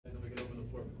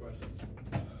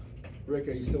Rick,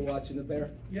 are you still watching the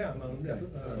Bear? Yeah, I'm on.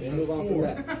 Okay. We'll move on from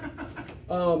that.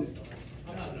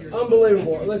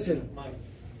 Unbelievable. Listen,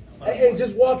 and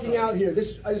just walking out here,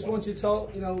 I just want you to tell,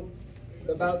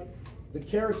 about the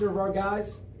character of our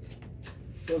guys.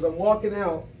 So as I'm walking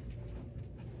out,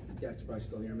 you guys can probably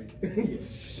still hear me.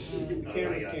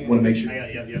 Want to make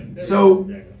sure. So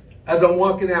as I'm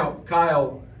walking out,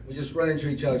 Kyle, we just run into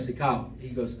each other. Say, Kyle. He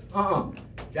goes,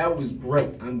 that was great.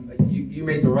 You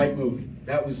made the right move.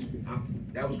 That was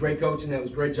great coaching. That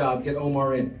was great job. Get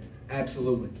Omar in.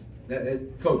 Absolutely.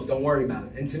 Coach, don't worry about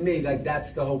it. And to me, like,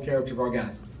 that's the whole character of our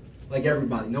guys. Like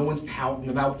everybody, no one's pouting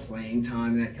about playing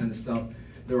time and that kind of stuff.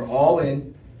 They're all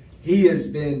in. He has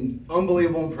been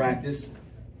unbelievable in practice.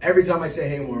 Every time I say,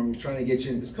 hey, Omar, we're trying to get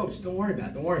you in, he goes, Coach, don't worry about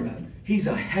it. Don't worry about it. He's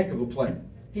a heck of a player.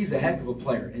 He's a heck of a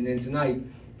player. And then tonight,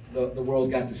 the world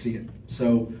got to see it.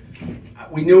 So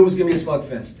we knew it was going to be a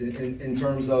slugfest in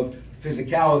terms of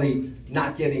physicality.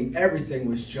 Not getting everything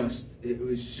was just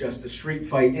a street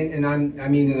fight. And I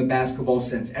mean in a basketball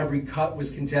sense. Every cut was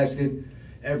contested.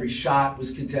 Every shot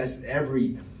was contested.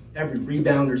 Every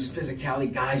rebound, there's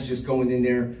physicality. Guys just going in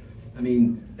there. I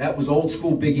mean, that was old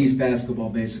school Big East basketball,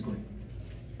 basically.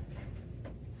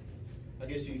 I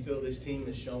guess you feel this team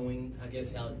is showing, I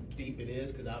guess, how deep it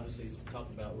is, because obviously it's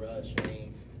talked about Rush,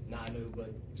 Shane, Nanu,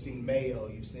 but you've seen Mayo,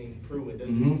 you've seen Pruitt. Does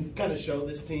it kind of show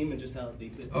this team and just how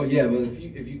deep it is? Oh, yeah. Well, if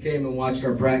you came and watched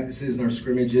our practices and our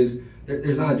scrimmages,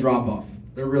 there's not a drop-off.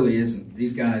 There really isn't.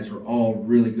 These guys are all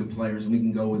really good players, and we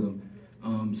can go with them.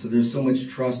 So there's so much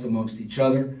trust amongst each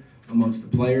other, amongst the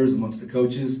players, amongst the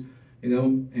coaches,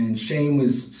 and Shane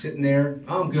was sitting there,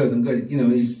 I'm good.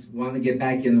 He's wanting to get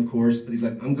back in, of course, but he's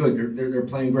like, I'm good. They're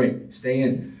playing great. Stay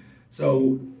in.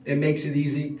 So it makes it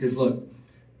easy because, look,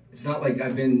 it's not like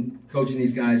I've been coaching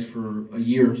these guys for a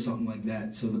year or something like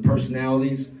that. So the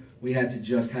personalities, we had to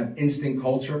just have instant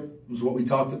culture, was what we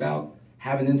talked about.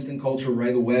 Have an instant culture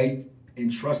right away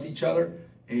and trust each other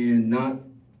and not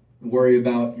worry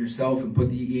about yourself and put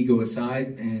the ego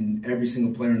aside. And every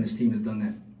single player on this team has done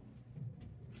that.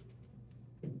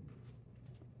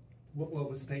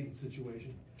 What was Peyton's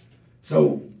situation?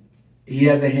 So he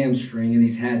has a hamstring, and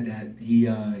he's had that. He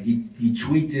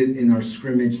tweaked it in our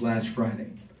scrimmage last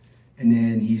Friday, and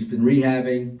then he's been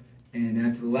rehabbing. And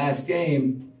after the last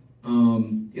game,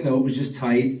 it was just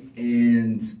tight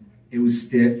and it was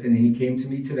stiff. And he came to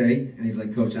me today, and he's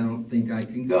like, Coach, I don't think I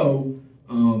can go.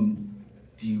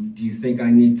 Do you think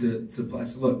I need to play? I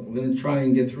said, look, we're going to try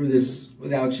and get through this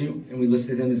without you. And we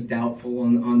listed him as doubtful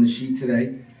on the sheet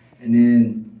today. And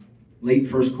then late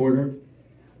first quarter,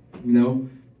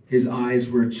 his eyes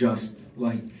were just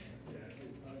like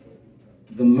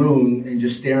the moon and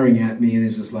just staring at me. And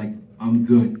it's just like, I'm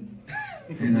good.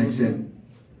 And I said,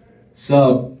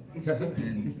 sub.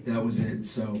 And that was it.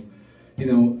 So,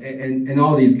 and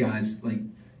all these guys, like,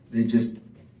 they just,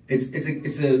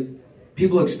 it's a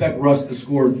people expect Russ to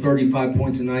score 35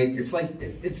 points a night. It's like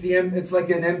an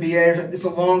NBA. It's a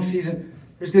long season.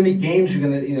 There's going to be games you're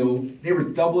going to, they were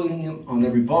doubling him on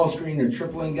every ball screen. They're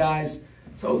tripling guys.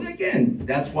 So, again,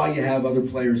 that's why you have other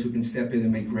players who can step in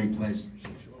and make great plays.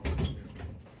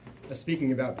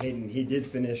 Speaking about Peyton, he did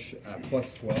finish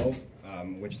plus 12,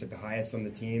 which is the highest on the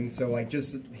team. So, like,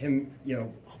 just him,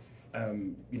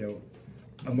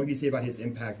 what do you say about his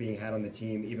impact being had on the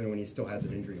team, even when he still has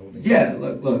an injury holding? Yeah,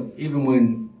 look, even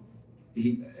when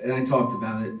and I talked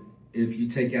about it, if you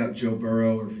take out Joe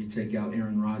Burrow or if you take out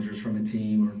Aaron Rodgers from a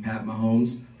team or Pat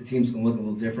Mahomes, the team's going to look a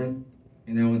little different,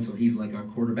 and so he's like our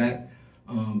quarterback.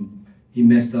 He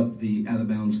messed up the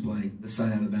out-of-bounds play, the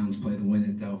side out-of-bounds play to win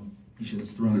it, though. He should have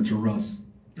thrown it to Russ.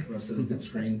 Russ had a good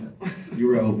screen. You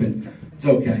were open. It's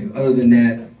okay. Other than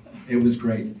that, it was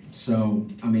great. So,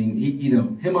 I mean,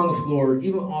 him on the floor,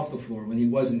 even off the floor, when he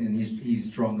wasn't in, he's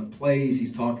drawing up plays,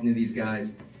 he's talking to these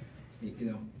guys.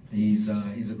 He's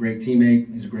a great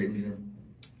teammate. He's a great leader.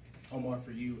 Omar,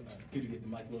 for you, good to get the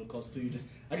mic a little close to you. Just,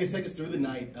 I guess, take us through the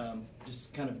night,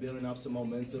 just kind of building up some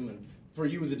momentum. And for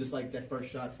you, was it just like that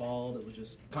first shot fall? That was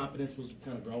just confidence was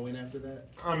kind of growing after that?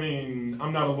 I mean,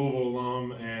 I'm not a Louisville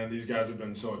alum, and these guys have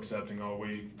been so accepting all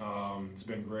week. It's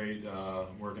been great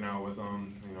working out with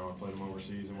them. I played them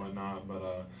overseas and whatnot, but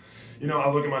I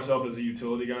look at myself as a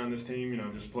utility guy on this team.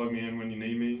 Just plug me in when you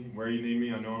need me, where you need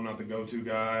me. I know I'm not the go-to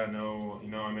guy. I know,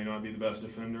 I may not be the best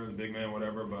defender, the big man,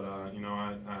 whatever, but I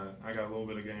got a little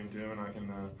bit of game too, and I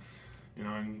can,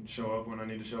 I can show up when I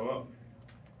need to show up.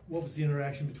 What was the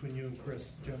interaction between you and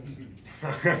Chris Jones?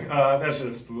 That's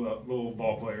just a little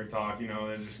ball player talk, they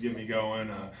just get me going.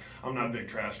 I'm not a big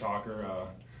trash talker.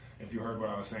 If you heard what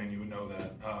I was saying, you would know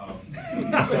that.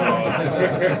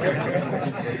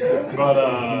 But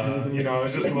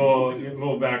it's just a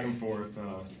little back and forth.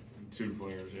 two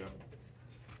players, yeah.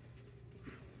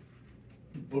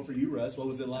 Well, for you, Russ, what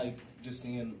was it like just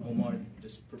seeing Omar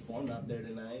just perform out there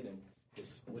tonight and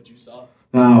just what you saw?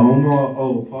 Omar,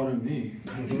 oh, pardon me.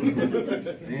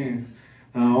 Man.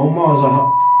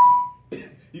 Omar's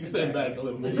You can stand back a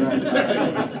little bit.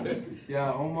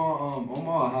 yeah,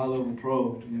 Omar a high-level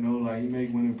pro, you know, like he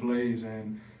make winning plays,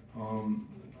 and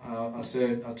I told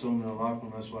him in the locker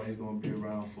room, that's why he's going to be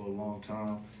around for a long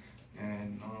time.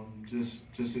 And just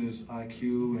his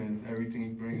IQ and everything he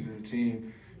brings to the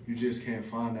team, you just can't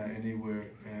find that anywhere.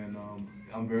 And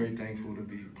I'm very thankful to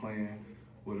be playing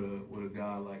with a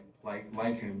guy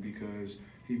like him, because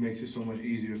he makes it so much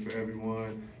easier for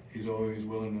everyone. He's always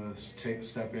willing to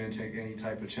step in, take any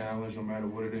type of challenge, no matter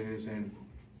what it is. And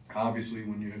obviously,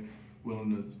 when you're willing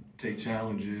to take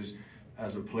challenges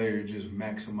as a player, it just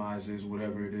maximizes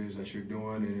whatever it is that you're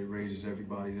doing, and it raises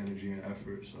everybody's energy and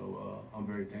effort. So I'm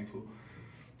very thankful.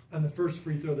 On the first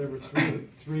free throw, there were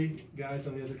three guys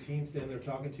on the other team standing there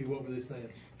talking to you. What were they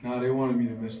saying? No, they wanted me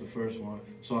to miss the first one,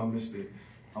 so I missed it.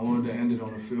 I wanted to end it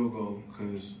on a field goal,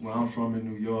 because where I'm from in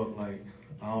New York, like,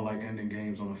 I don't like ending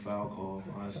games on a foul call.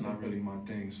 It's not really my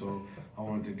thing. So I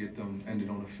wanted to get them ended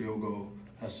on a field goal.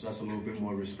 That's a little bit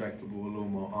more respectable, a little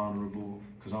more honorable,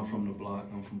 because I'm from the block.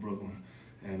 I'm from Brooklyn.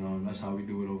 And that's how we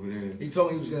do it over there. He told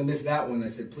me he was going to miss that one. I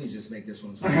said, please just make this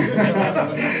one.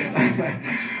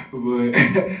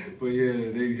 But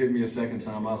yeah, they hit me a second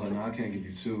time. I was like, no, I can't give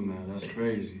you two now. That's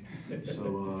crazy.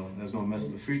 So that's going to mess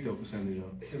the free throw percentage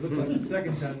up. It looked like the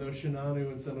second time, though,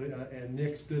 Shinanu and somebody and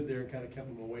Nick stood there and kind of kept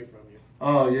them away from you.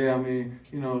 Oh, yeah, I mean,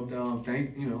 you know,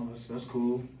 that's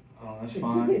cool. That's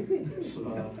fine.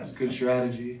 It's good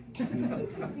strategy. You know?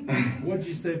 What'd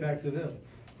you say back to them?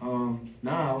 I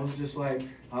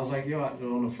was like, yo,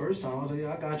 on the first time, I was like,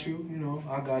 yeah, I got you,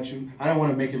 I got you. I didn't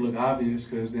want to make it look obvious,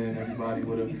 because then everybody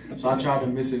would have, so I tried to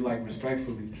miss it, like,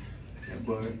 respectfully.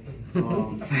 But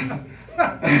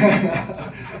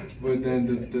but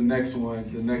then the next one,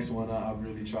 I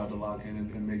really tried to lock in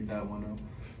and make that one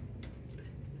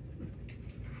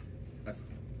up.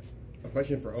 A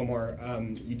question for Omar.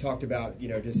 You talked about,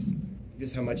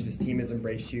 just how much this team has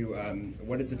embraced you.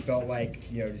 What has it felt like,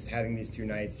 just having these two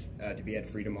nights to be at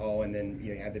Freedom Hall, and then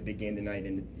have the big game tonight,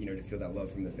 and to feel that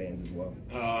love from the fans as well?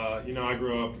 I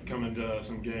grew up coming to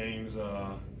some games,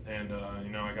 and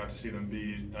I got to see them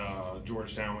beat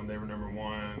Georgetown when they were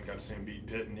 #1. Got to see them beat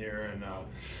Pitt in here, and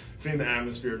seeing the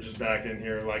atmosphere just back in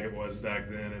here like it was back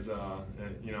then is,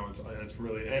 it's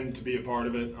really, and to be a part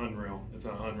of it, unreal. It's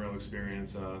an unreal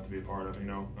experience to be a part of.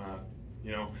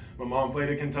 My mom played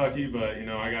at Kentucky, but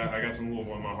I got some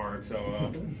Louisville in my heart,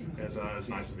 so it's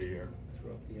nice to be here.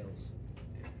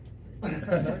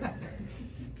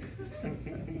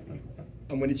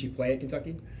 And when did she play at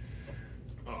Kentucky?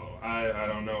 Oh, I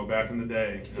don't know. Back in the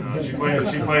day, she played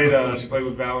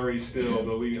with Valerie Still,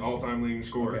 the all-time leading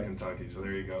scorer at Kentucky. So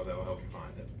there you go. That will help you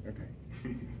find it. Okay.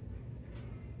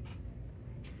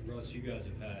 Russ, you guys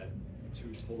have had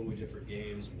two totally different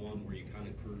games. One where you kind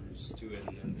of cruised to it,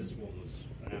 and then this one was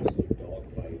an absolute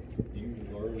dogfight. Do you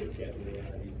learn or get really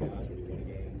out of these guys when you win a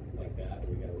game like that,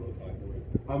 where you got to really fight for it?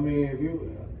 I mean, if you,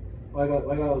 like I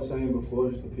was saying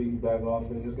before, just to piggyback off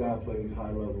it, this guy plays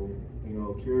high level.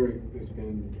 Keurig has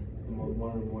been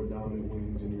one of the more dominant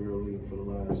wings in the EuroLeague for the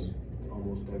last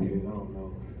almost decade. I don't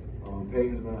know.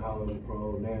 Payton's been a high level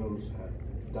pro. Nano's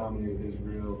dominated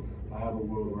Israel. I have a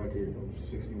world record of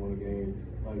 61 a game.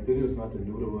 Like, this is nothing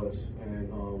new to us.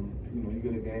 And you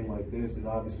get a game like this, it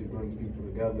obviously brings people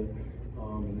together.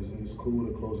 And it's cool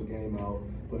to close a game out.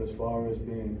 But as far as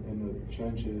being in the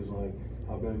trenches, like,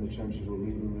 I've been in the trenches with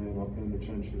Lieberman. I've been in the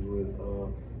trenches with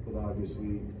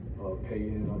obviously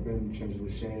Payton. I've been in the trenches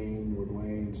with Shane, with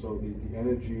Wayne. So the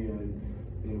energy and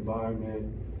the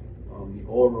environment, the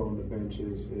aura on the bench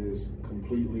is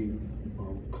completely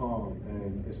calm,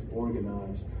 and it's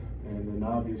organized. And then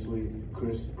obviously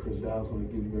Chris Dow's going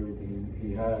to give you everything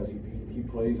he has. He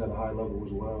plays at a high level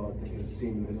as well. I think his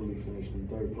team in Italy finished in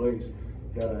 3rd place.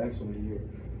 He had an excellent year.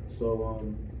 So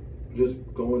just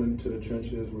going into the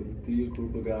trenches with these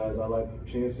group of guys, I like our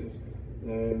chances.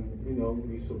 And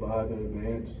we survive in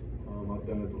advance. I've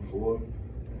done it before,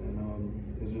 and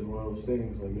it's just one of those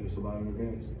things. Like, you just survive in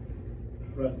advance.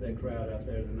 Russ, that crowd out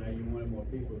there tonight, you wanted more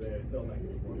people there. It felt like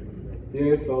it was more people there.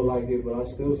 Yeah, it felt like it, but I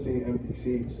still seen empty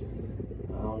seats.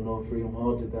 I don't know if Freedom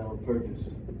Hall did that on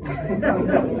purpose.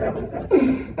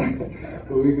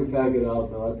 But we can pack it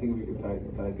out, though. I think we can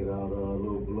pack it out a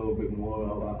little bit more.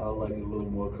 I like it a little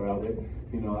more crowded.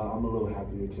 I'm a little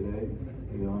happier today.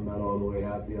 I'm not all the way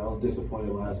happy. I was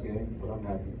disappointed last game, but I'm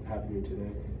happier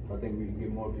today. I think we can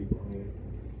get more people in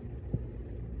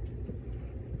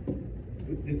here.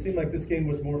 it seemed like this game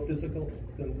was more physical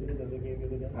than the game the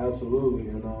other day. Absolutely,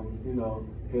 and you know,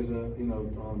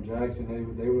 Jackson.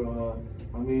 They were.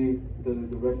 I mean, the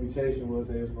reputation was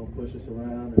they was gonna push us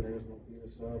around and they was gonna beat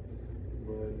us up.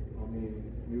 But I mean,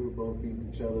 we were both beating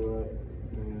each other up,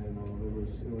 and it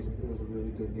was a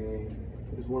really good game.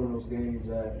 It's one of those games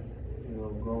that, you know,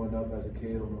 growing up as a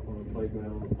kid on the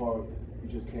playground, on the park, you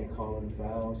just can't call any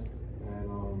fouls, and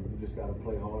you just got to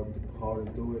play hard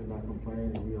and do it, and not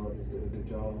complain. And we all just did a good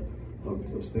job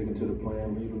of sticking to the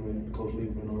plan. Lieberman, Coach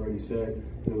Lieberman already said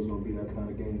it was going to be that kind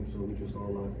of game, so we just all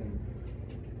locked in.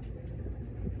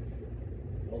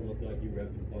 Well, it looked like you were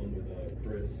having fun with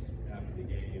Chris after the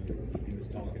game. He was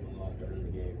talking a lot during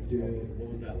the game. Yeah.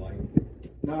 What was that like?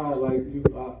 Nah, like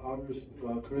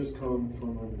Chris come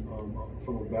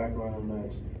from a background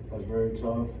that's very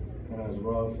tough and that's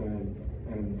rough, and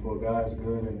for a guy as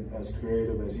good and as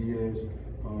creative as he is,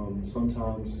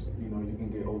 sometimes, you know, you can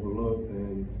get overlooked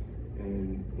and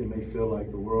it may feel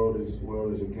like the world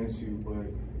is against you, but,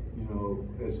 you know,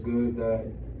 it's good that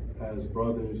as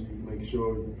brothers you make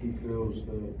sure he feels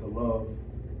the love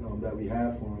that we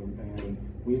have for him, and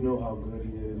we know how good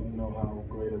he is. We know how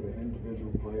great of an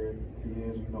individual player he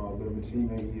is. We know how good of a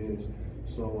teammate he is.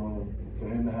 So for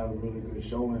him to have a really good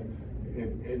showing,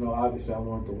 you know, obviously I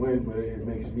want to win, but it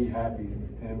makes me happy,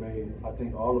 and it made, I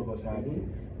think, all of us happy.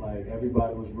 Like,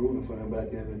 everybody was rooting for him, but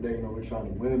at the end of the day, you know, we're trying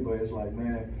to win. But it's like,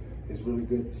 man, it's really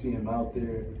good to see him out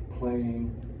there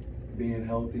playing, being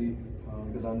healthy,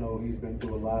 because I know he's been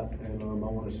through a lot, and I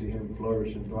want to see him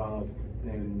flourish and thrive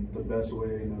in the best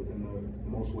way, in the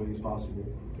most ways possible.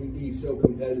 He's so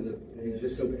competitive. He's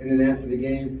just so. And then after the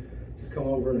game, just come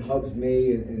over and hugs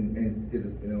me, and because,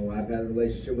 you know, I've had a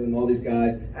relationship with him. All these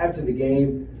guys after the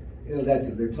game, you know, that's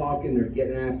it. They're talking, they're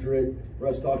getting after it.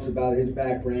 Russ talks about his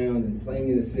background and playing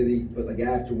in the city, but like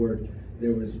afterward,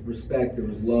 there was respect, there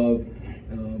was love,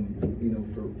 you know,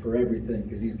 for everything,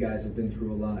 because these guys have been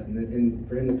through a lot, and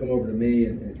for him to come over to me,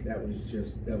 and that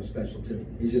was special too.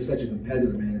 He's just such a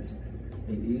competitor, man.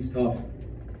 He's tough.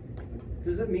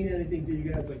 Does it mean anything to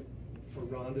you guys, like, for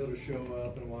Rondo to show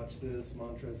up and watch this,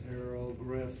 Montrezl Harrell,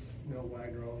 Griff, you know,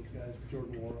 Wagner, all these guys,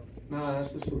 Jordan Moore? Nah,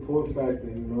 that's the support factor.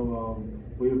 You know,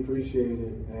 we appreciate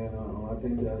it, and I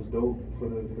think that's dope for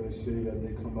the city that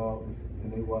they come out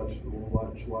and they watch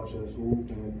us hoop,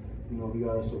 and, you know, we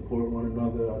gotta support one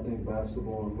another. I think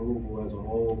basketball in Louisville as a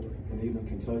whole, and even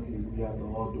Kentucky, we have to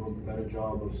all do a better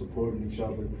job of supporting each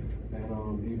other,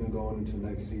 and even going into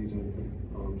next season,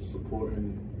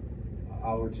 supporting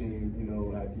our team. You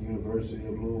know, at the University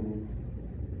of Louisville,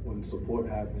 when support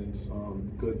happens,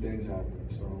 good things happen.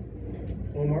 So,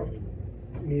 Omar,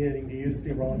 mean anything to you to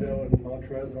see Rondo and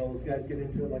Montrez and all those guys get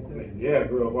into it like that? Yeah, I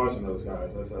grew up watching those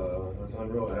guys. That's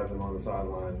unreal to have them on the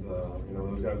sidelines. You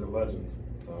know, those guys are legends.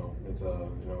 So it's you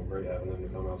know, great having them to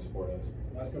come out and support us.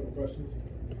 Last couple questions.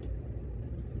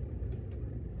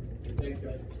 Thanks,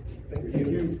 guys. Thank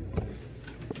you.